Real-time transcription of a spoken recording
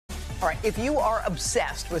All right, if you are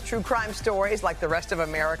obsessed with true crime stories like the rest of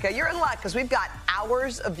America, you're in luck because we've got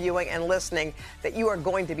hours of viewing and listening that you are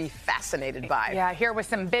going to be fascinated by. Yeah, here with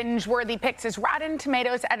some binge-worthy picks is Rotten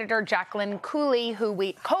Tomatoes editor Jacqueline Coley,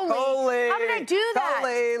 Coley. How did I do that?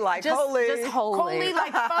 Coley, like Coley. Just holy. Coley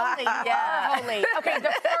like Foley. Yeah. Holy. Okay,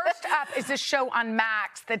 the first up is this show on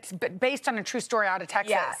Max that's based on a true story out of Texas.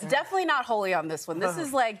 Yeah, definitely not holy on this one. This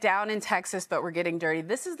is like down in Texas, but we're getting dirty.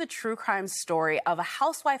 This is the true crime story of a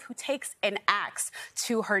housewife who takes an axe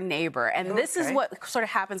to her neighbor. And this is what sort of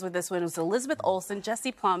happens with this one. It was Elizabeth Olsen,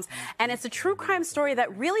 Jesse Plums, and it's a true crime story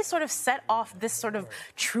that really sort of set off this sort of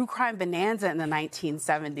true crime bonanza in the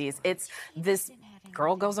 1970s. It's this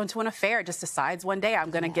girl goes into an affair, just decides one day,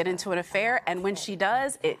 I'm going to get into an affair. And when she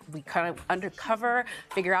does, we kind of undercover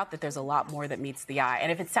figure out that there's a lot more that meets the eye. And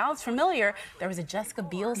if it sounds familiar, there was a Jessica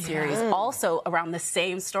Biel series also around the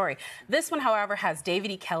same story. This one, however, has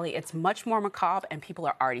David E. Kelly. It's much more macabre, and people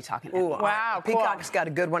are already talking. Ooh, wow, cool. Peacock's got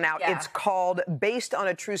a good one out. Yeah. It's called Based on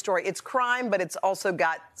a True Story. It's crime, but it's also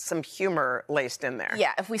got some humor laced in there.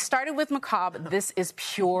 Yeah, if we started with macabre, this is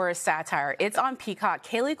pure satire. It's on Peacock.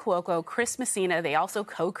 Kaylee Cuoco, Chris Messina, they also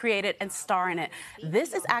co-created and star in it.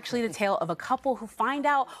 This is actually the tale of a couple who find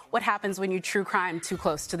out what happens when you true crime too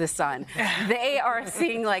close to the sun. They are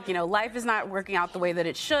seeing, like, you know, life is not working out the way that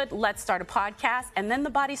it should. Let's start a podcast. And then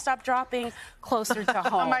the bodies stop dropping closer to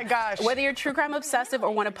home. Oh, my gosh. Whether you're true crime obsessive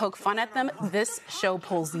or want to poke fun at them, this show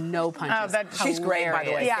pulls no punches. She's great, by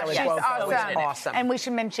the way. Yeah, Kaylee she's Cuoco is awesome. And we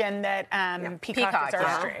should mention that Peacock is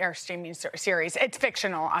our streaming series. It's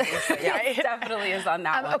fictional, obviously. It definitely is on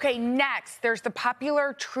that one. Okay, next, there's the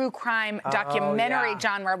popular true crime documentary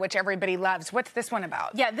genre, which everybody loves. What's this one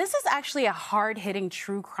about? Yeah, this is actually a hard-hitting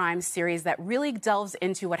true crime series that really delves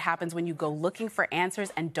into what happens when you go looking for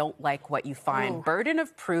answers and don't like what you find. Ooh. Burden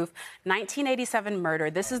of Proof, 1987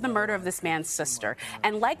 murder. This is the murder of this man's sister.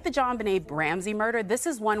 And like the John Benet Ramsey murder, this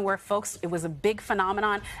is one where folks, it was a big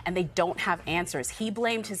phenomenon and they don't have answers. He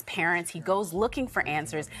blamed his parents. He goes looking for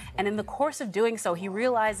answers. And in the course of doing so, he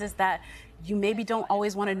realizes that you maybe don't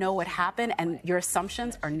always want to know what happened, and your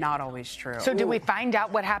assumptions are not always true. So did we find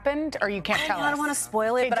out what happened, or you can't tell us? I don't want to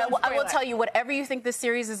spoil it, Okay, but don't I will spoil tell you, whatever you think this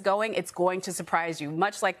series is going, it's going to surprise you,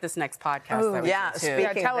 much like this next podcast that we do, too.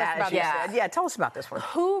 Speaking tell of us that, about this. tell us about this one.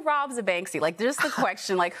 Who robs a Banksy? Like, just the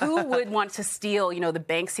question, like, who would want to steal, you know, the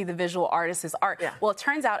Banksy, the visual artist's art? Yeah. Well, it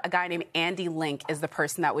turns out a guy named Andy Link is the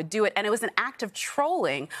person that would do it, and it was an act of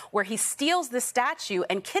trolling where he steals the statue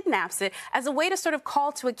and kidnaps it as a way to sort of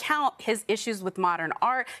call to account his issues with modern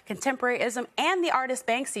art, contemporaryism, and the artist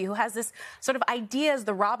Banksy, who has this sort of idea as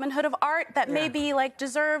the Robin Hood of art that may be, like,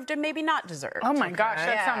 deserved and maybe not deserved. Oh, my gosh,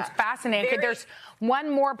 that sounds fascinating. There's one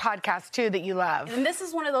more podcast, too, that you love. And this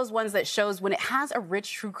is one of those ones that shows when it has a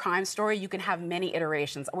rich true crime story, you can have many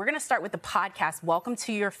iterations. We're going to start with the podcast, Welcome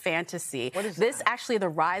to Your Fantasy. What is this? that? Actually the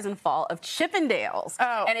rise and fall of Chippendales.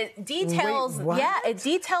 Oh. And it details, it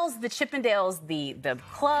details the Chippendales, the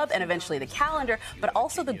club, and eventually the calendar, but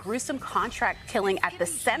also the gruesome contract killing at the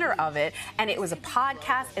center of it. And it was a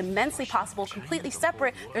podcast, immensely possible, completely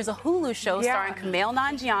separate. There's a Hulu show starring Kumail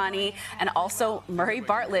Nanjiani and also Murray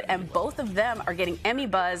Bartlett, and both of them are getting Emmy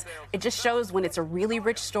buzz. It just shows when it's a really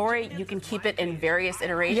rich story, you can keep it in various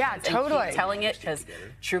iterations and keep telling it, because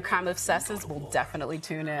true crime obsessives will definitely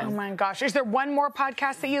tune in. Oh, my gosh. Is there one more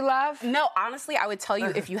podcast that you love? No, honestly, I would tell you,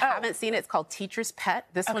 if you haven't seen it, it's called Teacher's Pet.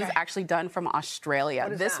 This one's actually done from Australia.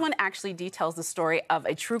 This one actually details the story of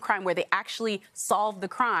a true crime where they actually solve the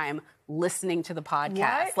crime listening to the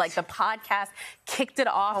podcast. What? Like, the podcast kicked it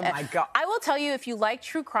off. Oh, my God. I will tell you, if you like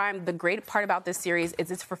true crime, the great part about this series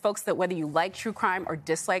is it's for folks that whether you like true crime or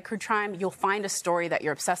dislike true crime, you'll find a story that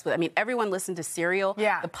you're obsessed with. I mean, everyone listened to Serial.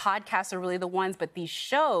 Yeah. The podcasts are really the ones, but these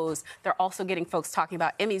shows, they're also getting folks talking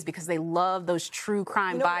about Emmys because they love those true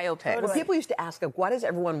crime biopics. Well, people used to ask, why does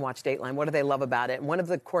everyone watch Dateline? What do they love about it? And one of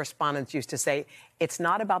the correspondents used to say, it's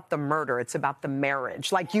not about the murder, it's about the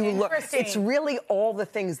marriage. Like, you look, it's really all the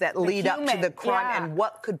things that lead up to the crime and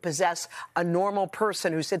what could possess a normal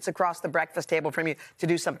person who sits across the breakfast table from you to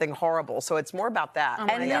do something horrible. So it's more about that.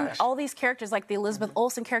 And then all these characters, like the Elizabeth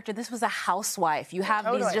Olsen character, this was a housewife. You have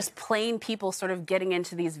these just plain people sort of getting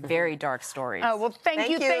into these very dark stories. Oh, well,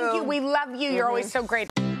 thank you. We love you. You're always so great.